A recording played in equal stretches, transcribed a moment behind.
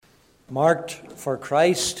Marked for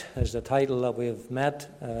Christ is the title that we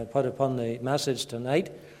have put upon the message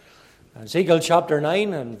tonight. Ezekiel chapter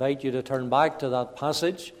 9, I invite you to turn back to that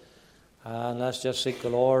passage and let's just seek the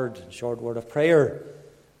Lord in a short word of prayer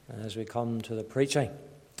as we come to the preaching.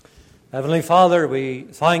 Heavenly Father, we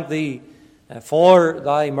thank Thee for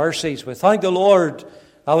Thy mercies. We thank the Lord,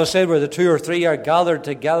 Thou hast said, where the two or three are gathered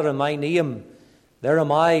together in My name, there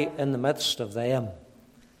am I in the midst of them.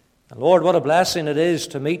 And Lord, what a blessing it is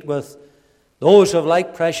to meet with those of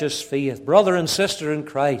like precious faith, brother and sister in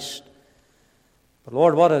Christ. But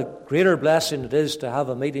Lord, what a greater blessing it is to have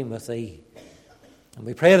a meeting with Thee. And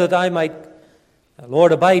we pray that Thou might,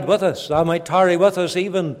 Lord, abide with us. Thou might tarry with us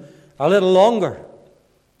even a little longer.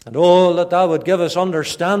 And oh, that Thou would give us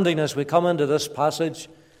understanding as we come into this passage.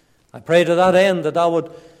 I pray to that end that Thou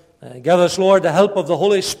would give us, Lord, the help of the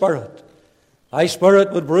Holy Spirit. Thy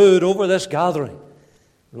Spirit would brood over this gathering.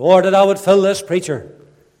 Lord, that Thou would fill this preacher,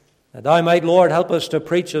 that Thou might, Lord, help us to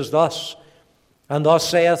preach as thus, and thus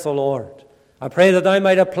saith the Lord. I pray that Thou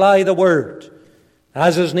might apply the word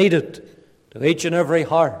as is needed to each and every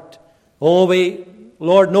heart. Oh, we,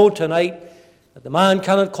 Lord, know tonight that the man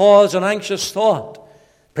cannot cause an anxious thought.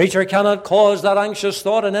 Preacher cannot cause that anxious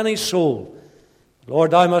thought in any soul.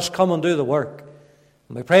 Lord, Thou must come and do the work.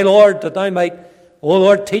 And we pray, Lord, that Thou might, oh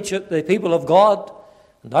Lord, teach it the people of God,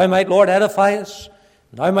 and Thou might, Lord, edify us.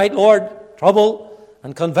 Thou might, Lord, trouble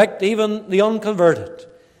and convict even the unconverted.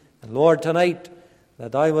 And Lord, tonight,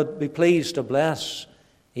 that Thou would be pleased to bless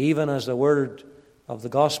even as the word of the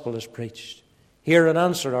gospel is preached. Hear and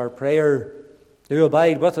answer our prayer. Do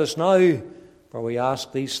abide with us now, for we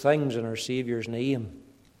ask these things in our Saviour's name.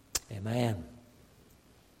 Amen.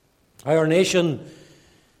 Our nation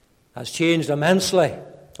has changed immensely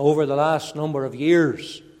over the last number of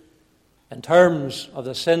years in terms of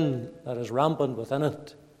the sin that is rampant within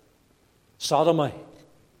it. Sodomy,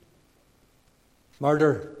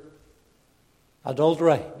 murder,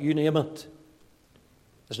 adultery, you name it,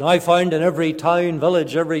 is now found in every town,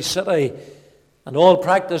 village, every city, and all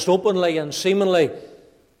practiced openly and seemingly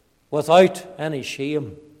without any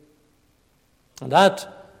shame. And that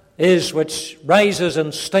is which rises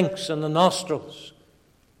and stinks in the nostrils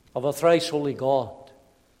of a thrice holy God.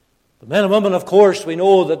 But men and women, of course, we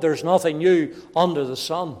know that there's nothing new under the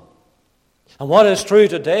sun. And what is true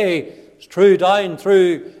today is true down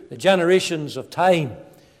through the generations of time.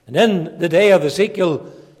 And in the day of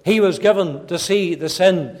Ezekiel, he was given to see the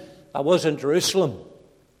sin that was in Jerusalem.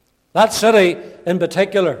 That city in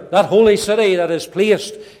particular, that holy city that is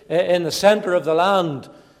placed in the center of the land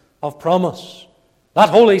of promise. That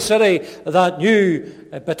holy city that knew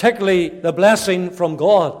particularly the blessing from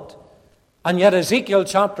God. And yet Ezekiel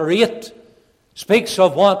chapter 8 speaks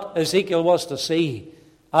of what Ezekiel was to see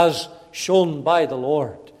as shown by the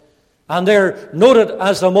Lord. And they're noted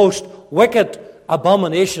as the most wicked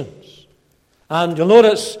abominations. And you'll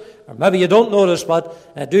notice, or maybe you don't notice,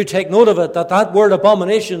 but do take note of it, that word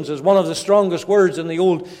abominations is one of the strongest words in the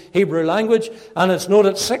old Hebrew language. And it's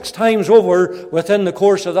noted 6 times over within the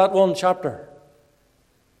course of that one chapter.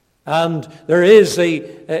 And there is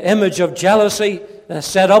the image of jealousy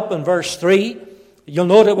set up in verse 3. You'll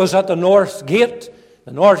note it was at the north gate.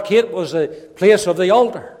 The north gate was the place of the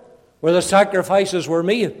altar where the sacrifices were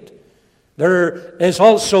made. There is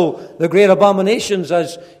also the great abominations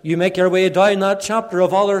as you make your way down that chapter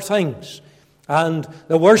of other things. And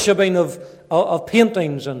the worshipping of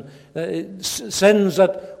paintings and sins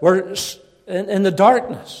that were in the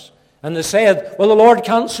darkness. And they said, well, the Lord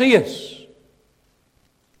can't see us.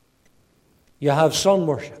 You have sun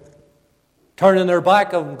worship. Turning their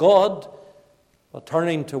back on God, but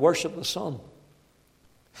turning to worship the sun.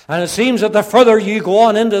 And it seems that the further you go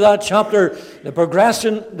on into that chapter, the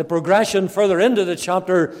progression further into the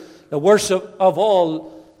chapter, the worse of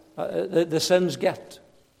all the sins get.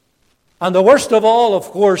 And the worst of all, of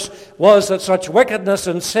course, was that such wickedness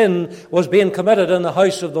and sin was being committed in the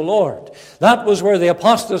house of the Lord. That was where the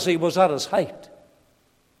apostasy was at its height.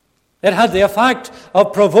 It had the effect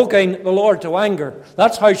of provoking the Lord to anger.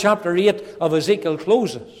 That's how chapter 8 of Ezekiel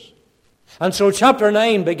closes. And so chapter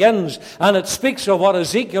 9 begins, and it speaks of what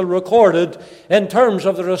Ezekiel recorded in terms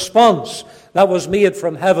of the response that was made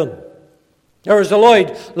from heaven. There was the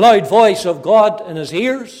loud voice of God in his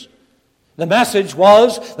ears. The message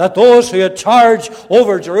was that those who had charge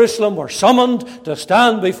over Jerusalem were summoned to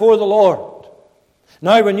stand before the Lord.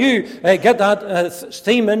 Now, when you get that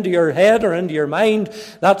theme into your head or into your mind,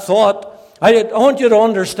 that thought, I want you to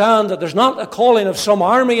understand that there's not a calling of some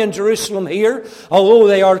army in Jerusalem here, although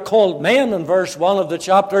they are called men in verse 1 of the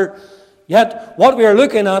chapter. Yet what we are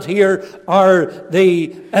looking at here are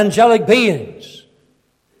the angelic beings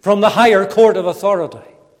from the higher court of authority.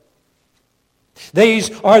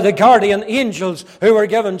 These are the guardian angels who were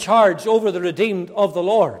given charge over the redeemed of the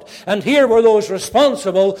Lord. And here were those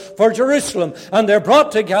responsible for Jerusalem. And they're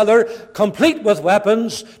brought together, complete with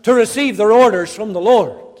weapons, to receive their orders from the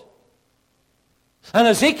Lord. And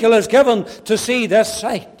Ezekiel is given to see this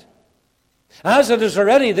sight. As it is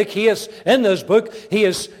already the case in this book, he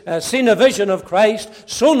has seen a vision of Christ.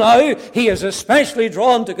 So now he is especially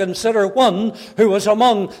drawn to consider one who was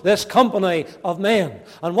among this company of men.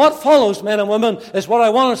 And what follows, men and women, is what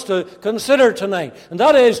I want us to consider tonight. And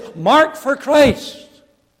that is marked for Christ.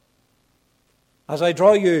 As I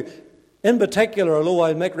draw you in particular, although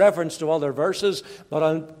I'll make reference to other verses, but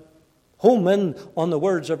I'll home in on the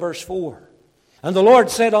words of verse 4. And the Lord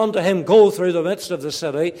said unto him, Go through the midst of the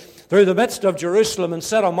city, through the midst of Jerusalem, and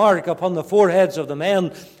set a mark upon the foreheads of the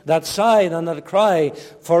men that sigh and that cry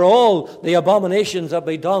for all the abominations that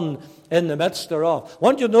be done in the midst thereof. I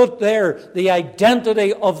want you to note there the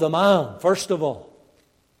identity of the man, first of all.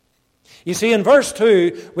 You see, in verse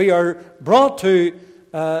 2, we are brought to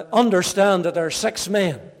understand that there are 6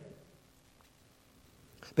 men.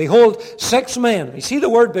 Behold, 6 men. You see the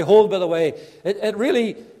word behold, by the way, it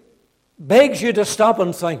really begs you to stop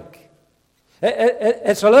and think.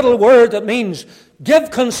 It's a little word that means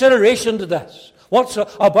give consideration to this, what's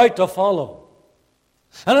about to follow.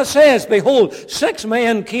 And it says, Behold, 6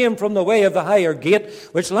 men came from the way of the higher gate,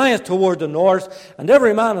 which lieth toward the north, and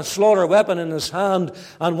every man a slaughter weapon in his hand.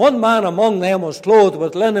 And one man among them was clothed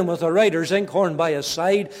with linen, with a writer's inkhorn by his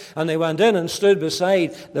side. And they went in and stood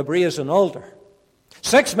beside the brazen altar.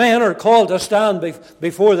 6 men are called to stand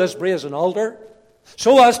before this brazen altar,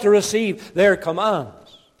 so as to receive their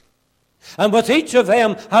commands. And with each of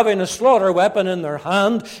them having a slaughter weapon in their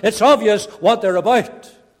hand, it's obvious what they're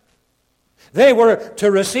about. They were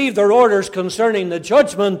to receive their orders concerning the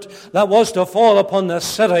judgment that was to fall upon the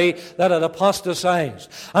city that had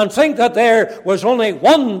apostatized. And think that there was only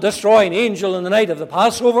one destroying angel in the night of the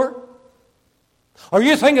Passover. Or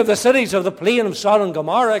you think of the cities of the plain of Sodom and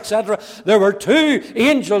Gomorrah, etc. There were 2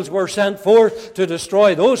 angels were sent forth to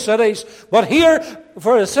destroy those cities. But here,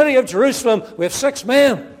 for the city of Jerusalem, we have 6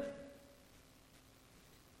 men.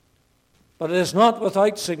 But it is not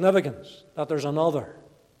without significance that there's another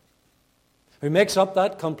who makes up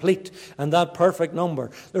that complete and that perfect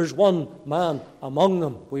number. There's one man among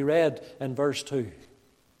them, we read in verse 2.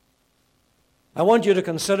 I want you to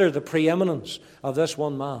consider the preeminence of this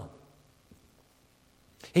one man.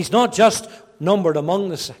 He's not just numbered among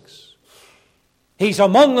the 6. He's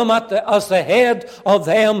among them as the head of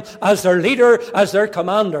them, as their leader, as their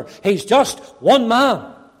commander. He's just one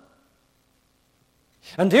man.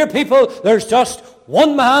 And dear people, there's just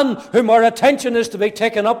one man whom our attention is to be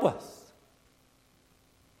taken up with.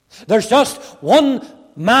 There's just one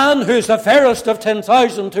man who's the fairest of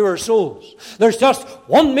 10,000 to her souls. There's just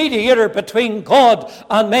one mediator between God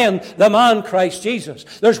and men, the man Christ Jesus.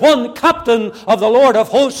 There's one captain of the Lord of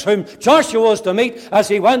hosts whom Joshua was to meet as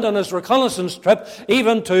he went on his reconnaissance trip,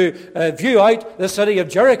 even to view out the city of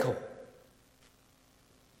Jericho.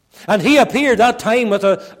 And he appeared that time with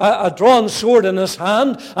a drawn sword in his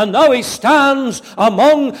hand, and now he stands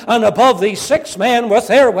among and above these 6 men with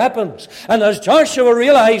their weapons. And as Joshua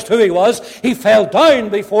realized who he was, he fell down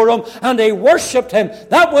before him and he worshipped him.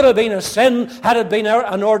 That would have been a sin had it been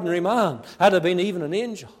an ordinary man, had it been even an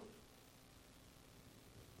angel.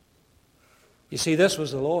 You see, this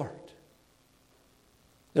was the Lord.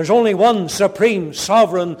 There's only one supreme,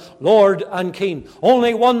 sovereign Lord and King.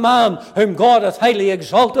 Only one man whom God hath highly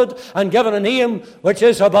exalted and given a name which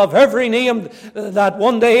is above every name, that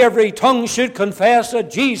one day every tongue should confess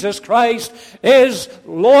that Jesus Christ is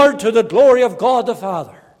Lord to the glory of God the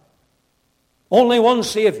Father. Only one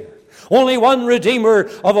Savior. Only one Redeemer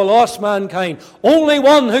of a lost mankind. Only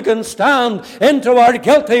one who can stand into our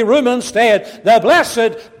guilty room instead. The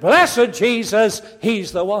blessed Jesus,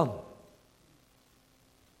 He's the one.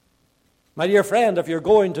 My dear friend, if you're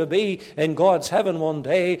going to be in God's heaven one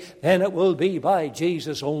day, then it will be by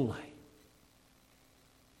Jesus only.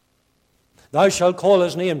 Thou shalt call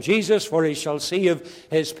his name Jesus, for he shall save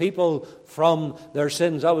his people from their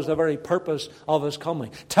sins. That was the very purpose of his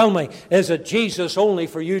coming. Tell me, is it Jesus only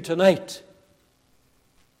for you tonight?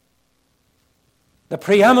 The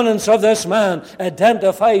preeminence of this man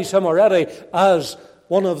identifies him already as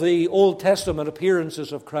one of the Old Testament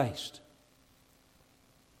appearances of Christ.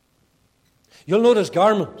 You'll notice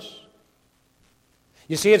garments.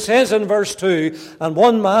 You see, it says in verse 2, and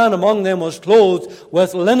one man among them was clothed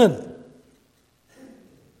with linen.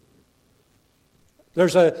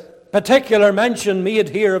 There's a particular mention made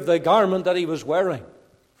here of the garment that he was wearing.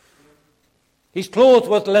 He's clothed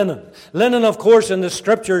with linen. Linen, of course, in the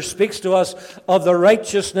Scripture speaks to us of the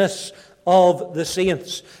righteousness of the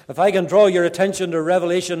saints. If I can draw your attention to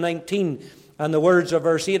Revelation 19 and the words of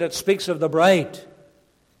verse 8, it speaks of the bride.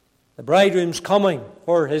 The bridegroom's coming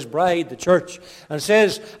for his bride, the church. And it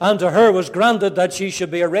says, and to her was granted that she should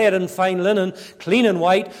be arrayed in fine linen, clean and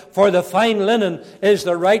white, for the fine linen is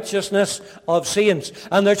the righteousness of saints.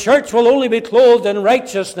 And the church will only be clothed in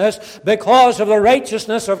righteousness because of the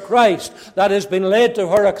righteousness of Christ that has been laid to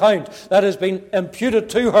her account, that has been imputed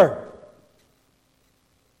to her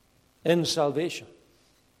in salvation.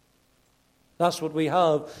 That's what we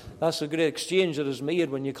have. That's the great exchange that is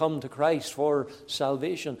made when you come to Christ for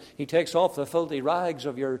salvation. He takes off the filthy rags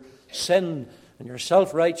of your sin and your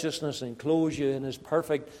self-righteousness and clothes you in his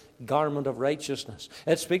perfect garment of righteousness.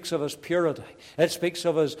 It speaks of his purity. It speaks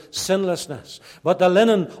of his sinlessness. But the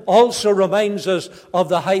linen also reminds us of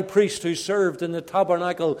the high priest who served in the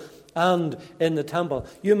tabernacle and in the temple.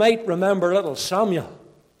 You might remember little Samuel.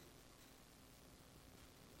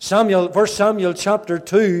 1 Samuel chapter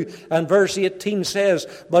 2 and verse 18 says,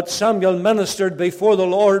 but Samuel ministered before the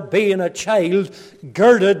Lord, being a child,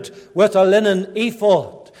 girded with a linen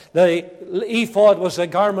ephod. The ephod was a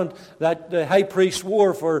garment that the high priest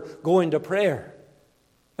wore for going to prayer.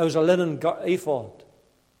 It was a linen ephod.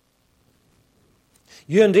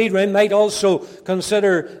 You indeed might also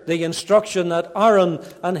consider the instruction that Aaron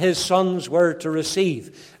and his sons were to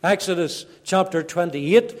receive. Exodus chapter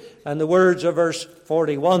 28 and the words of verse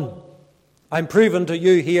 41. I'm proving to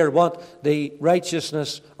you here what the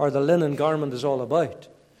righteousness or the linen garment is all about.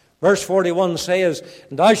 Verse 41 says,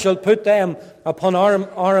 and I shall put them upon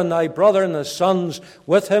Aaron thy brother and his sons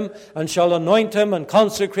with him, and shall anoint him and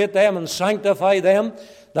consecrate them and sanctify them,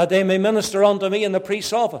 that they may minister unto me in the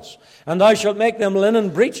priest's office. And I shall make them linen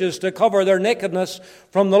breeches to cover their nakedness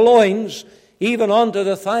from the loins, even unto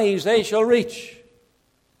the thighs they shall reach.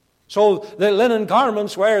 So the linen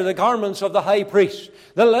garments were the garments of the high priest,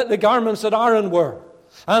 the garments that Aaron wore,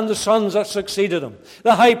 and the sons that succeeded him.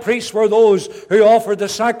 The high priests were those who offered the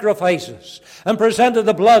sacrifices and presented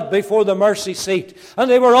the blood before the mercy seat. And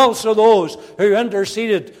they were also those who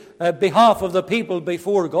interceded on behalf of the people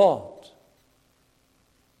before God.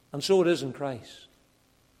 And so it is in Christ.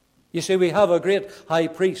 You see, we have a great high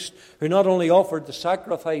priest who not only offered the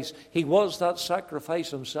sacrifice, he was that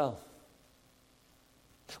sacrifice himself.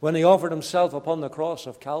 When he offered himself upon the cross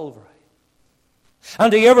of Calvary.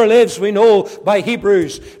 And he ever lives, we know by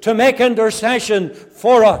Hebrews, to make intercession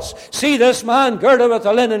for us. See this man girded with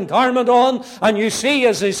a linen garment on, and you see,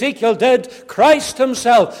 as Ezekiel did, Christ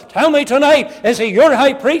himself. Tell me tonight, is he your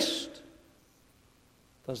high priest?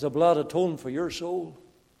 Does the blood atone for your soul?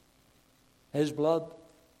 His blood?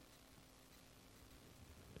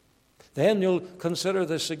 Then you'll consider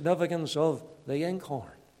the significance of the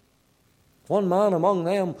inkhorn. One man among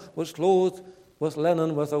them was clothed with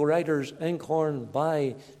linen with a writer's inkhorn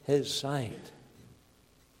by his side.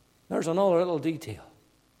 There's another little detail.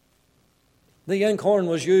 The inkhorn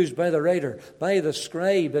was used by the writer, by the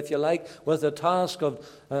scribe, if you like, with the task of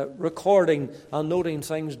recording and noting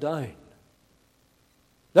things down.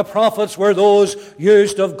 The prophets were those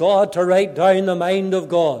used of God to write down the mind of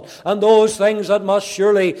God, and those things that must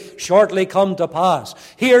shortly come to pass.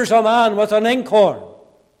 Here's a man with an inkhorn.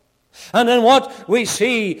 And then what we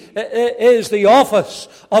see is the office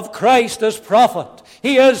of Christ as prophet.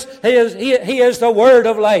 He is the word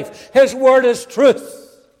of life. His word is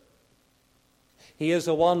truth. He is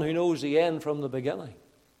the one who knows the end from the beginning,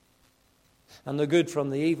 and the good from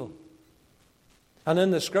the evil. And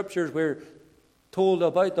in the Scriptures we're told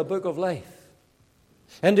about the book of life.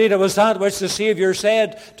 Indeed, it was that which the Savior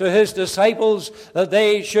said to his disciples that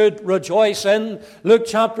they should rejoice in. Luke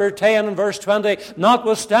chapter 10 and verse 20.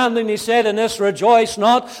 Notwithstanding, he said, in this rejoice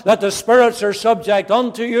not that the spirits are subject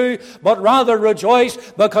unto you, but rather rejoice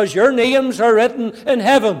because your names are written in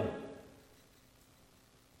heaven.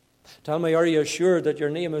 Tell me, are you assured that your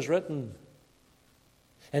name is written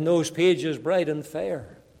in those pages bright and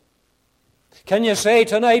fair? Can you say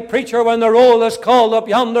tonight, preacher, when the roll is called up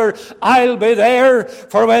yonder, I'll be there?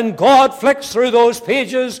 For when God flicks through those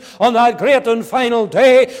pages on that great and final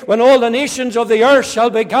day, when all the nations of the earth shall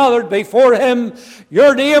be gathered before him,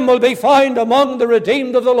 your name will be found among the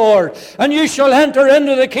redeemed of the Lord. And you shall enter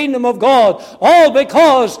into the kingdom of God, all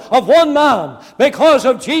because of one man, because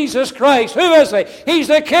of Jesus Christ. Who is he? He's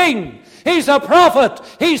the King. He's the prophet.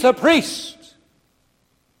 He's the priest.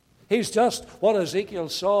 He's just what Ezekiel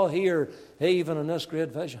saw here, even in this great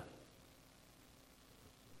vision.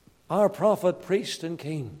 Our prophet, priest, and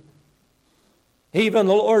king. Even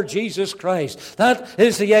the Lord Jesus Christ. That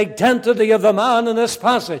is the identity of the man in this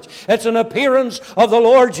passage. It's an appearance of the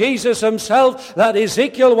Lord Jesus himself that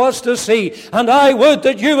Ezekiel was to see. And I would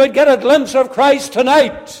that you would get a glimpse of Christ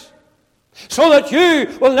tonight. so that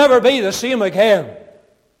you will never be the same again.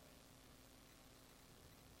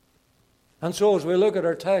 And so as we look at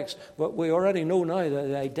our text, we already know now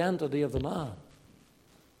the identity of the man.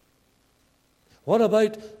 What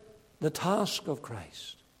about the task of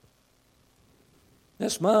Christ?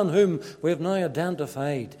 This man whom we have now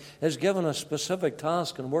identified is given a specific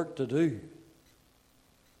task and work to do.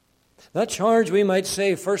 That charge, we might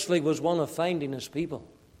say, firstly, was one of finding his people.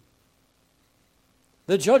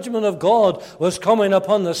 The judgment of God was coming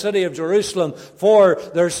upon the city of Jerusalem for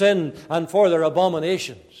their sin and for their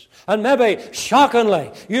abominations. And maybe,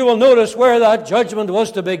 shockingly, you will notice where that judgment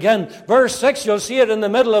was to begin. Verse 6, you'll see it in the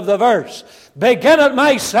middle of the verse. Begin at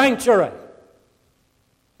my sanctuary.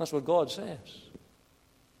 That's what God says.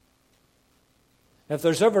 If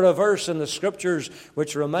there's ever a verse in the Scriptures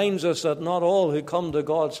which reminds us that not all who come to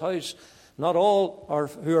God's house, not all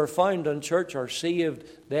who are found in church are saved,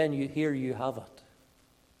 then here you have it.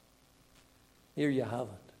 Here you have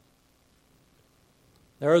it.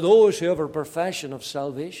 There are those who have a profession of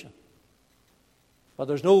salvation, but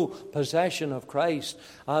there's no possession of Christ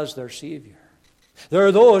as their Savior. There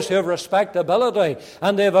are those who have respectability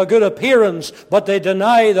and they have a good appearance, but they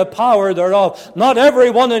deny the power thereof. Not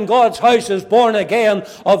everyone in God's house is born again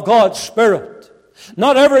of God's Spirit.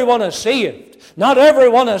 Not everyone is saved. Not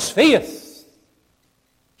everyone has faith.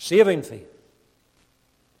 Saving faith.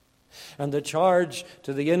 And the charge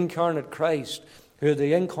to the incarnate Christ, who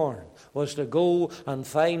the incarnate, was to go and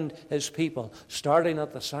find his people, starting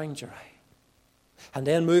at the sanctuary. And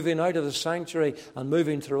then moving out of the sanctuary and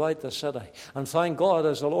moving throughout the city. And thank God,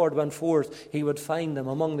 as the Lord went forth, he would find them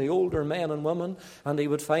among the older men and women, and he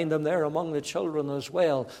would find them there among the children as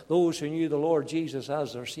well, those who knew the Lord Jesus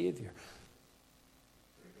as their Savior.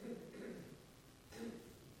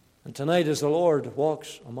 And tonight, as the Lord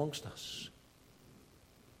walks amongst us,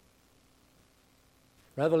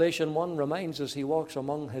 Revelation 1 reminds us he walks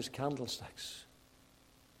among his candlesticks.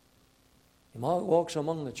 He walks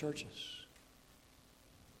among the churches.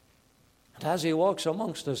 And as he walks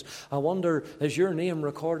amongst us, I wonder, is your name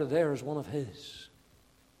recorded there as one of his?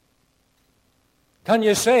 Can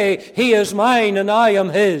you say, he is mine and I am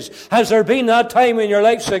his? Has there been that time in your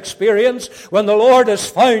life's experience when the Lord has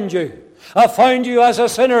found you? I found you as a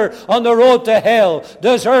sinner on the road to hell,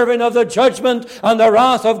 deserving of the judgment and the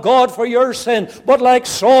wrath of God for your sin. But like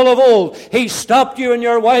Saul of old, he stopped you in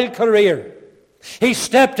your wild career. He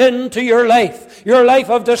stepped into your life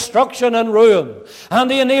of destruction and ruin. And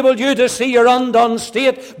he enabled you to see your undone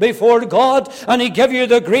state before God. And he gave you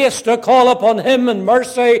the grace to call upon him in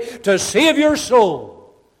mercy to save your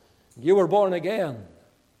soul. You were born again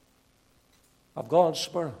of God's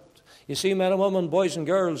Spirit. You see, men and women, boys and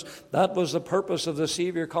girls, that was the purpose of the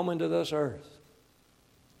Savior coming to this earth.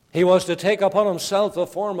 He was to take upon himself the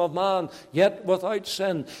form of man, yet without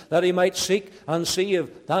sin, that he might seek and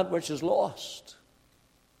save that which is lost.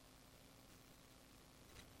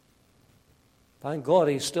 Thank God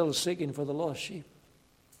he's still seeking for the lost sheep.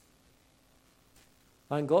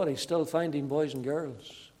 Thank God he's still finding boys and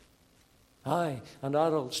girls. Aye, and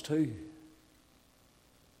adults too.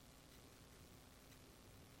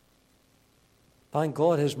 Thank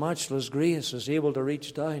God his matchless grace is able to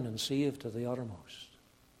reach down and save to the uttermost.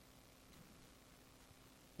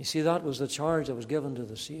 You see, that was the charge that was given to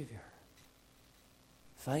the Savior.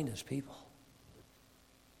 Find his people.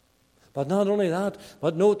 But not only that,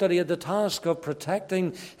 but note that he had the task of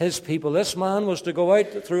protecting his people. This man was to go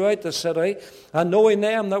out throughout the city, and knowing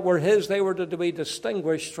them that were his, they were to be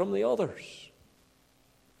distinguished from the others.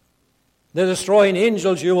 The destroying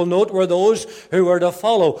angels, you will note, were those who were to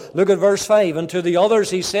follow. Look at verse 5. And to the others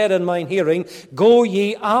he said in mine hearing, go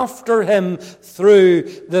ye after him through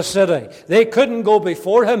the city. They couldn't go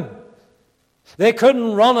before him. They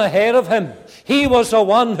couldn't run ahead of him. He was the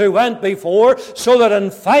one who went before, so that in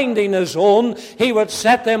finding his own, he would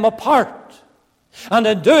set them apart. And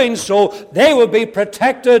in doing so, they would be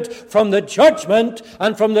protected from the judgment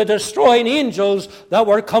and from the destroying angels that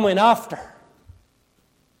were coming after.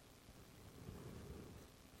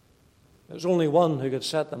 There's only one who could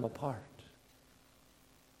set them apart.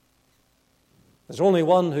 There's only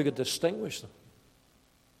one who could distinguish them.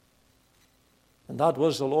 And that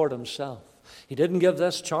was the Lord himself. He didn't give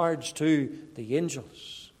this charge to the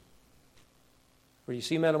angels. For you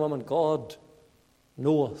see, men and women, God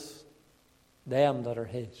knoweth them that are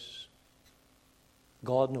his.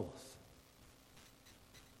 God knoweth.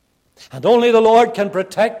 And only the Lord can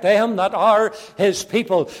protect them that are his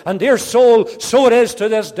people. And dear soul, so it is to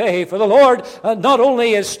this day. For the Lord not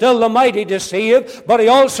only is still the mighty to save, but he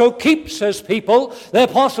also keeps his people. The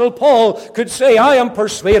Apostle Paul could say, I am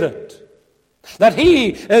persuaded that he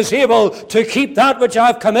is able to keep that which I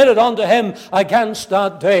have committed unto him against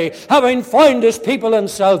that day. Having found his people in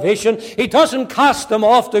salvation, he doesn't cast them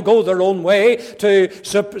off to go their own way, to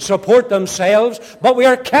support themselves, but we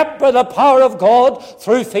are kept by the power of God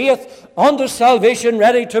through faith unto salvation,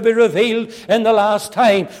 ready to be revealed in the last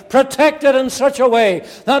time. Protected in such a way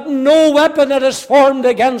that no weapon that is formed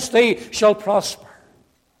against thee shall prosper.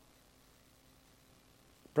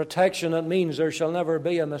 Protection, it means there shall never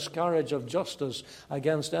be a miscarriage of justice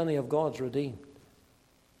against any of God's redeemed.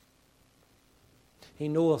 He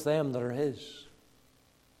knoweth them that are his.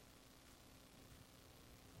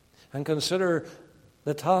 And consider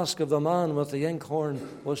the task of the man with the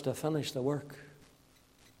inkhorn was to finish the work.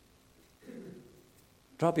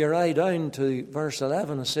 Drop your eye down to verse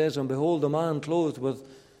 11. It says, And behold, the man clothed with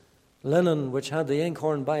linen, which had the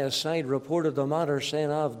inkhorn by his side, reported the matter,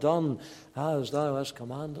 saying, I have done as thou hast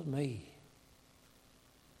commanded me.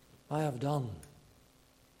 I have done.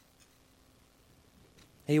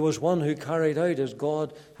 He was one who carried out as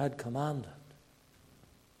God had commanded.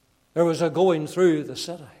 There was a going through the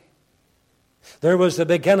city. There was the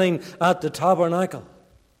beginning at the tabernacle.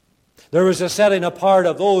 There was a setting apart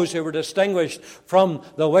of those who were distinguished from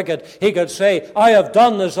the wicked. He could say, I have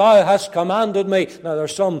done as thou hast commanded me. Now,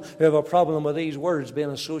 there's some who have a problem with these words being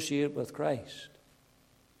associated with Christ.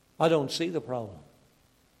 I don't see the problem.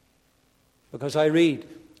 Because I read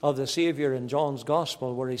of the Savior in John's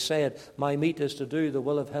Gospel where he said, My meat is to do the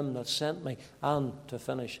will of him that sent me and to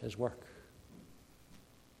finish his work.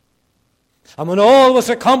 And when all was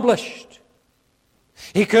accomplished,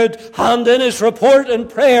 he could hand in his report in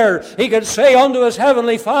prayer. He could say unto his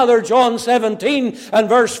heavenly Father, John 17 and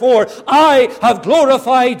verse 4, I have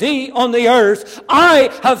glorified thee on the earth. I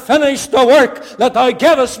have finished the work that thou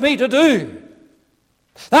gavest me to do.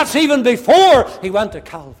 That's even before he went to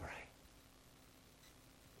Calvary.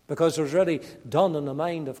 Because it was already done in the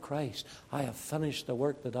mind of Christ. I have finished the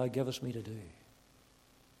work that thou gavest me to do.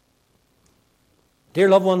 Dear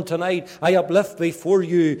loved one, tonight I uplift before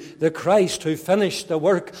you the Christ who finished the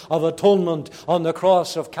work of atonement on the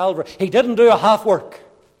cross of Calvary. He didn't do a half work.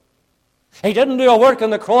 He didn't do a work on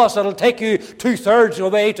the cross that'll take you 2/3 of the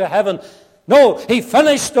way to heaven. No, he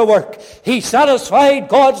finished the work. He satisfied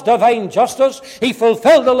God's divine justice. He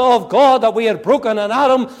fulfilled the law of God that we had broken in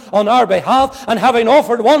Adam on our behalf. And having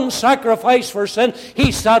offered one sacrifice for sin,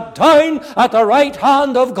 he sat down at the right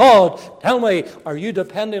hand of God. Tell me, are you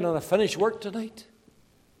depending on a finished work tonight?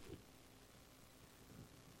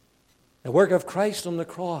 The work of Christ on the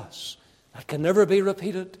cross, that can never be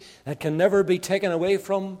repeated. It can never be taken away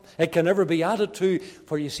from. It can never be added to.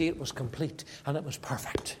 For you see, it was complete and it was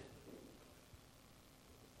perfect.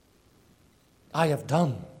 I have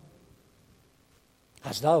done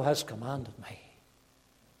as thou hast commanded me.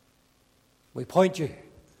 We point you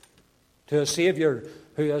to a Savior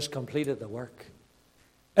who has completed the work.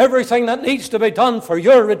 Everything that needs to be done for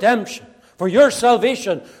your redemption, for your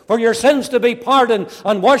salvation, for your sins to be pardoned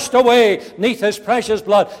and washed away neath his precious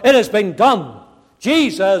blood, it has been done.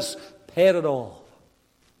 Jesus paid it all.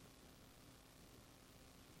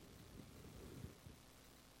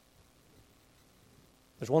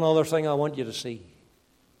 There's one other thing I want you to see.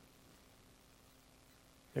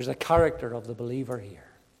 There's the character of the believer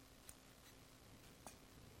here.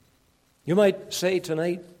 You might say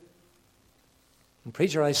tonight,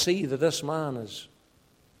 Preacher, I see that this man is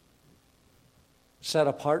set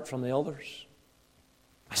apart from the others.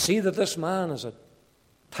 I see that this man is a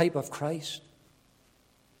type of Christ.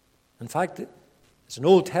 In fact, it's an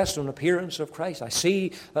Old Testament appearance of Christ. I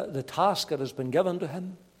see the task that has been given to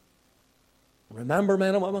him. Remember,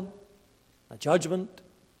 men and women, a judgment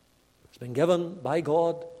has been given by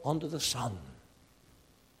God unto the Son.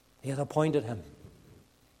 He hath appointed him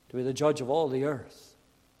to be the judge of all the earth,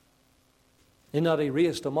 in that he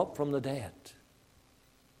raised him up from the dead.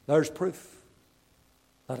 There's proof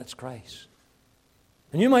that it's Christ.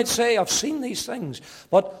 And you might say, I've seen these things,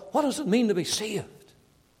 but what does it mean to be saved?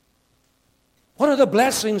 What are the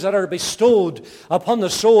blessings that are bestowed upon the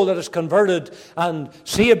soul that is converted and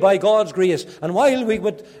saved by God's grace? And while we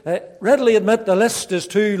would readily admit the list is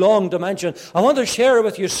too long to mention, I want to share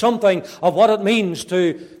with you something of what it means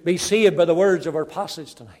to be saved by the words of our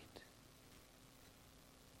passage tonight.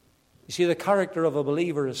 You see, the character of a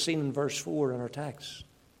believer is seen in verse 4 in our text.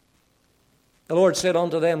 The Lord said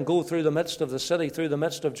unto them, Go through the midst of the city, through the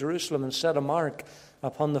midst of Jerusalem, and set a mark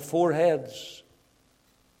upon the foreheads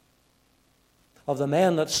of the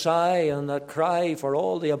men that sigh and that cry for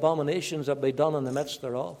all the abominations that be done in the midst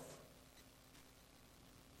thereof.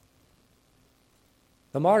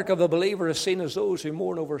 The mark of the believer is seen as those who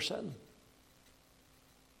mourn over sin.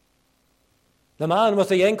 The man with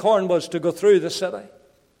the inkhorn was to go through the city.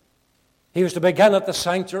 He was to begin at the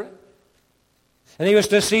sanctuary. And he was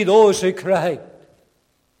to see those who cried,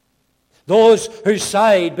 those who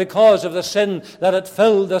sighed because of the sin that had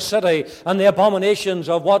filled the city and the abominations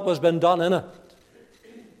of what was being done in it.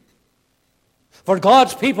 For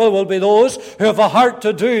God's people will be those who have a heart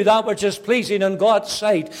to do that which is pleasing in God's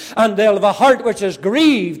sight, and they'll have a heart which is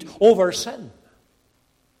grieved over sin.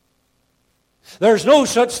 There's no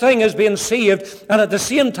such thing as being saved and at the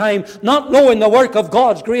same time not knowing the work of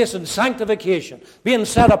God's grace and sanctification, being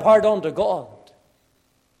set apart unto God.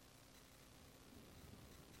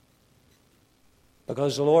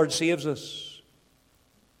 Because the Lord saves us,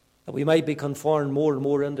 that we might be conformed more and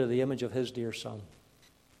more into the image of His dear Son.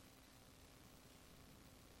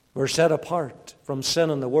 We're set apart from sin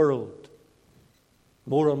in the world,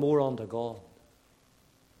 more and more unto God.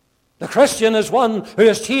 The Christian is one who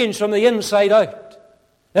has changed from the inside out.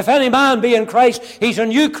 If any man be in Christ, he's a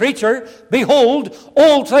new creature. Behold,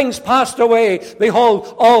 old things passed away.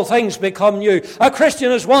 Behold, all things become new. A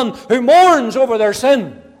Christian is one who mourns over their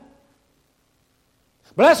sin.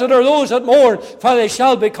 Blessed are those that mourn, for they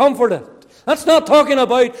shall be comforted. That's not talking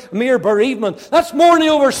about mere bereavement. That's mourning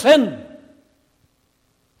over sin.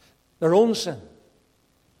 Their own sin.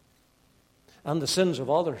 And the sins of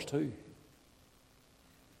others too.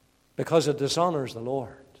 Because it dishonors the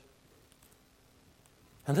Lord.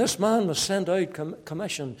 And this man was sent out,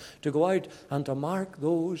 commissioned to go out and to mark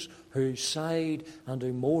those who sighed and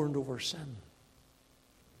who mourned over sin.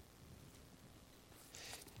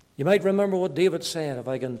 You might remember what David said, if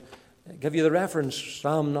I can give you the reference,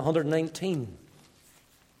 Psalm 119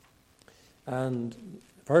 and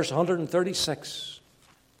verse 136.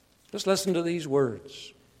 Just listen to these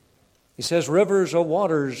words. He says, rivers of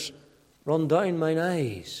waters run down mine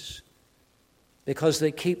eyes, because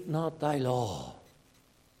they keep not thy law.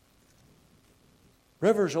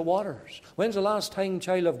 Rivers of waters. When's the last time,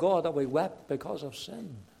 child of God, that we wept because of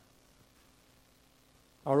sin?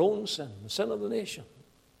 Our own sin, the sin of the nation.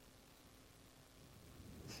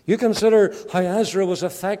 You consider how Ezra was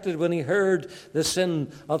affected when he heard the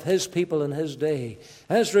sin of his people in his day.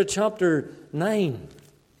 Ezra chapter 9,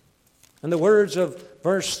 and the words of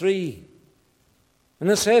verse 3. And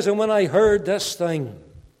it says, and when I heard this thing,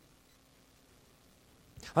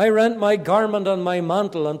 I rent my garment and my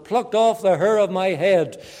mantle, and plucked off the hair of my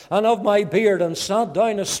head and of my beard, and sat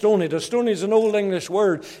down astonied. Astonied is an old English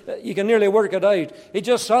word. You can nearly work it out. He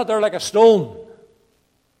just sat there like a stone,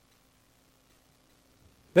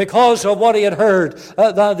 because of what he had heard,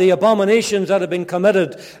 the abominations that had been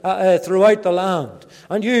committed throughout the land.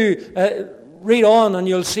 And you read on and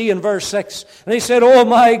you'll see in verse 6, and he said, oh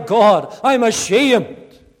my God, I'm ashamed,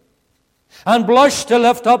 and blush to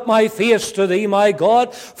lift up my face to thee, my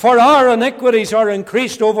God, for our iniquities are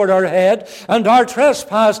increased over our head, and our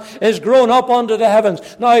trespass is grown up unto the heavens.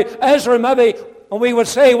 Now, Ezra maybe, and we would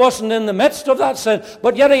say, wasn't in the midst of that sin,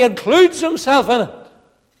 but yet he includes himself in it.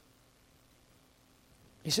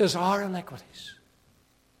 He says, our iniquities,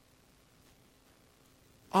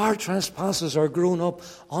 our trespasses are grown up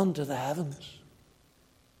unto the heavens.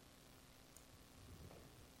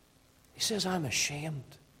 He says, I'm ashamed.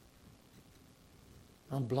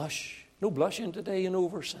 And blush. No blushing today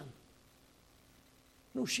over sin.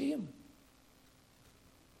 No shame.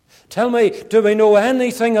 Tell me, do we know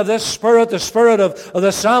anything of this spirit, the spirit of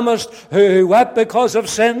the psalmist who wept because of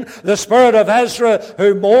sin, the spirit of Ezra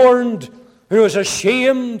who mourned, who was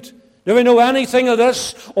ashamed? Do we know anything of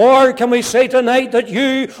this? Or can we say tonight that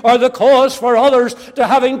you are the cause for others to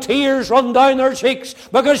having tears run down their cheeks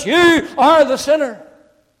because you are the sinner?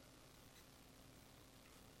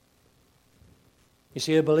 You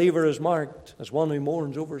see, a believer is marked as one who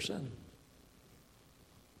mourns over sin.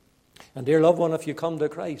 And dear loved one, if you come to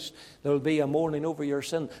Christ, there will be a mourning over your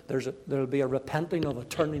sin. There will be a repenting of a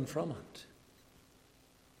turning from it.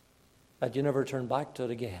 That you never turn back to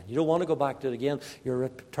it again. You don't want to go back to it again. You're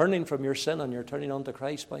turning from your sin and you're turning unto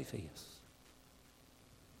Christ by faith.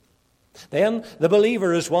 Then the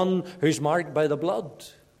believer is one who's marked by the blood.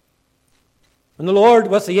 And the Lord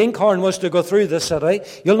with the inkhorn was to go through the city.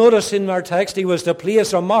 You'll notice in our text he was to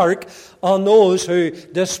place a mark on those who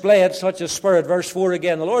displayed such a spirit. Verse 4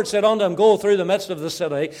 again. The Lord said unto him, go through the midst of the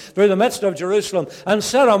city, through the midst of Jerusalem, and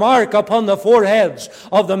set a mark upon the foreheads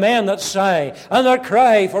of the men that sigh, and that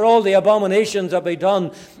cry for all the abominations that be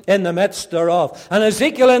done in the midst thereof. And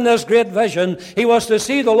Ezekiel in this great vision, he was to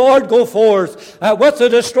see the Lord go forth with the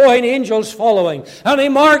destroying angels following. And he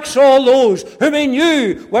marks all those whom he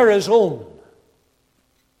knew were his own.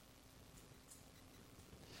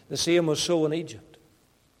 The same was so in Egypt.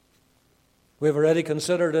 We've already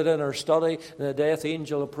considered it in our study. The death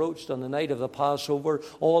angel approached on the night of the Passover.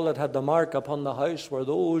 All that had the mark upon the house were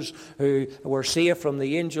those who were safe from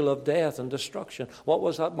the angel of death and destruction. What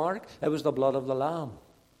was that mark? It was the blood of the Lamb.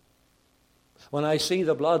 When I see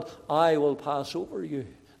the blood, I will pass over you,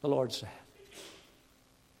 the Lord said.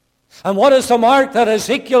 And what is the mark that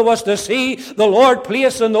Ezekiel was to see the Lord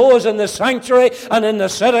place in those in the sanctuary and in the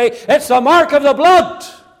city? It's the mark of the blood.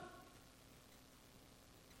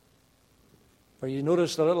 For you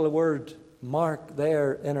notice the little word mark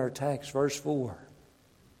there in our text, verse 4.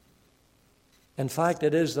 In fact,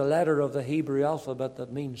 it is the letter of the Hebrew alphabet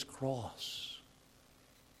that means cross.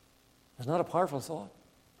 Isn't that a powerful thought?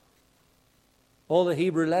 All the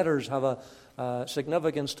Hebrew letters have a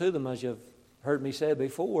significance to them, as you've heard me say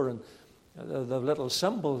before, and the little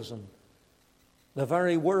symbols, and the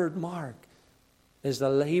very word mark is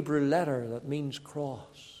the Hebrew letter that means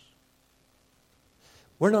cross.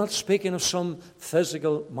 We're not speaking of some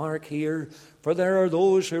physical mark here, for there are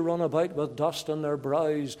those who run about with dust on their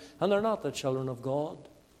brows, and they're not the children of God.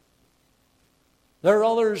 There are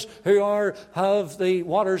others who have the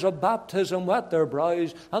waters of baptism wet their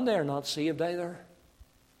brows, and they're not saved either.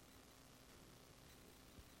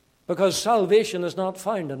 Because salvation is not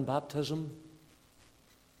found in baptism.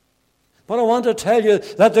 But I want to tell you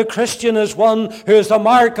that the Christian is one who is the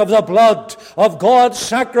mark of the blood of God's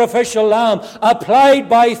sacrificial lamb applied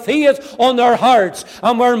by faith on their hearts.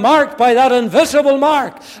 And we're marked by that invisible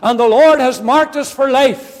mark. And the Lord has marked us for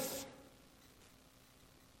life.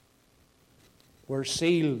 We're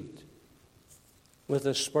sealed with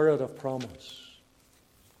the Spirit of promise.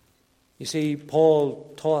 You see,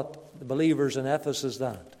 Paul taught the believers in Ephesus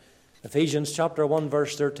that. Ephesians chapter 1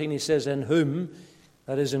 verse 13, he says, in whom,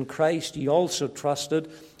 that is in Christ, ye also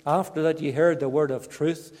trusted, after that ye heard the word of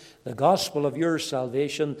truth, the gospel of your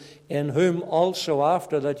salvation, in whom also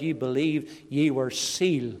after that ye believed, ye were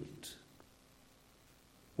sealed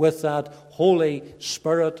with that Holy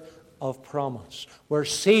Spirit of promise. We're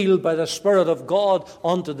sealed by the Spirit of God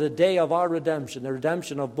unto the day of our redemption, the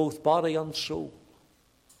redemption of both body and soul.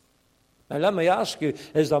 Now let me ask you,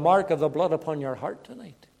 is the mark of the blood upon your heart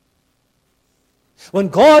tonight? When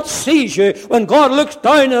God sees you, when God looks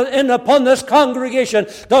down in upon this congregation,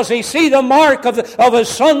 does He see the mark of His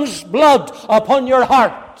Son's blood upon your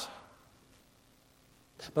heart?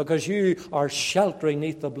 Because you are sheltering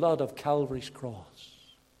beneath the blood of Calvary's cross.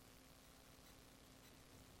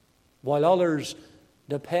 While others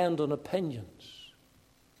depend on opinions,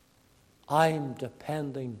 I'm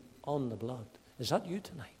depending on the blood. Is that you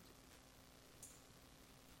tonight?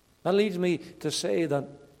 That leads me to say that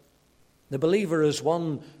the believer is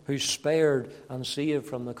one who's spared and saved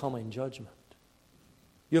from the coming judgment.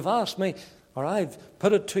 You've asked me, or I've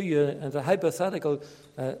put it to you as a hypothetical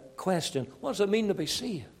question, what does it mean to be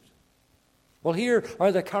saved? Well, here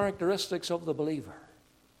are the characteristics of the believer.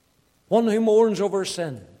 One who mourns over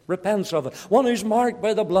sin, repents of it. One who's marked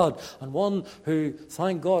by the blood. And one who,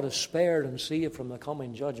 thank God, is spared and saved from the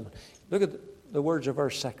coming judgment. Look at the words of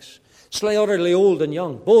verse 6. Slay utterly old and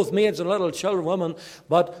young, both maids and little children, women,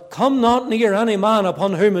 but come not near any man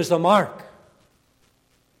upon whom is the mark.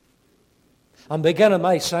 And begin at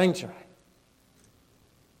my sanctuary.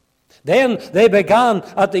 Then they began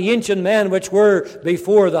at the ancient men which were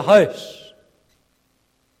before the house.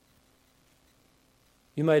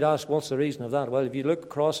 You might ask, what's the reason of that? Well, if you look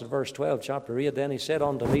across at verse 12, chapter 8, then he said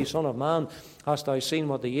unto me, Son of man, hast thou seen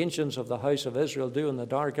what the ancients of the house of Israel do in the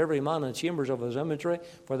dark, every man in chambers of his imagery?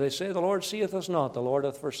 For they say, the Lord seeth us not, the Lord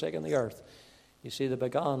hath forsaken the earth. You see, they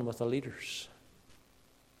began with the leaders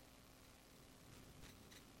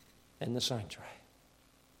in the sanctuary.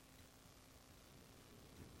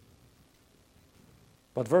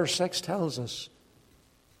 But verse 6 tells us,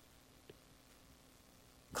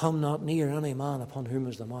 come not near any man upon whom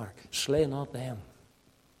is the mark. Slay not them.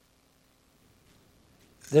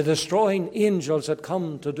 The destroying angels had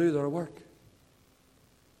come to do their work.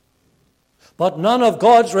 But none of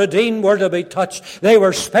God's redeemed were to be touched. They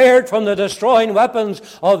were spared from the destroying weapons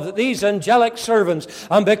of these angelic servants.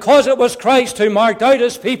 And because it was Christ who marked out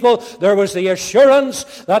His people, there was the assurance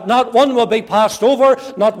that not one will be passed over,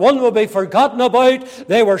 not one will be forgotten about.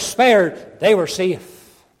 They were spared. They were safe.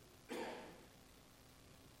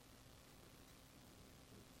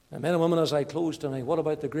 And men and women, as I close tonight, what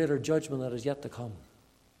about the greater judgment that is yet to come?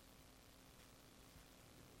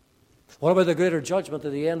 What about the greater judgment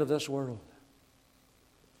at the end of this world?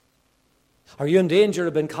 Are you in danger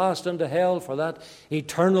of being cast into hell for that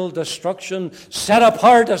eternal destruction, set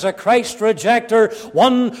apart as a Christ rejecter,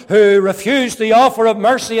 one who refused the offer of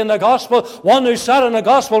mercy in the gospel, one who sat in a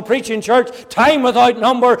gospel preaching church time without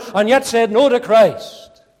number and yet said no to Christ?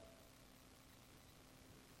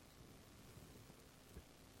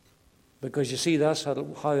 Because you see, that's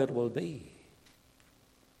how it will be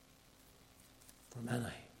for many.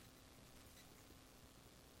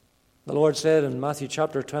 The Lord said in Matthew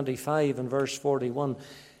chapter 25 and verse 41,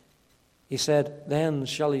 He said, Then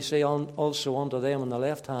shall He say also unto them on the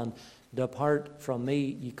left hand, Depart from me,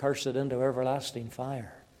 ye cursed, into everlasting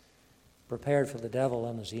fire, prepared for the devil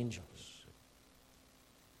and his angels.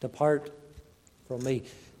 Depart from me.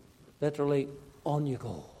 Literally, on you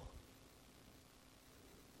go.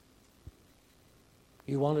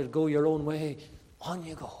 You wanted to go your own way, on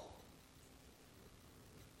you go.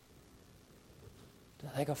 To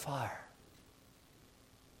the lake of fire,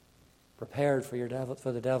 prepared for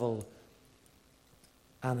the devil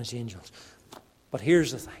and his angels. But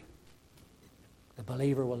here's the thing. The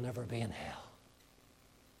believer will never be in hell.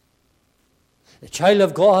 The child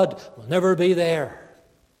of God will never be there.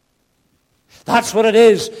 That's what it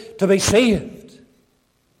is to be saved.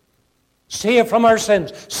 Saved from our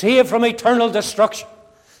sins. Saved from eternal destruction.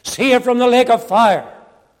 Saved from the lake of fire.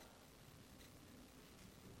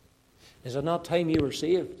 Is it not time you were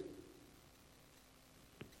saved?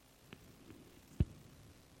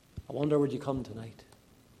 I wonder, would you come tonight?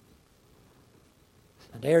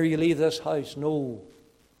 And ere you leave this house, know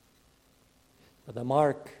that the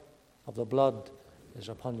mark of the blood is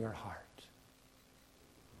upon your heart.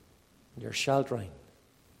 You're sheltering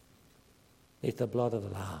beneath the blood of the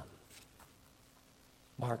Lamb,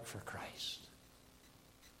 marked for Christ.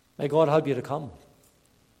 May God help you to come.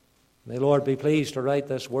 May the Lord be pleased to write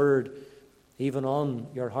this word even on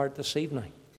your heart this evening.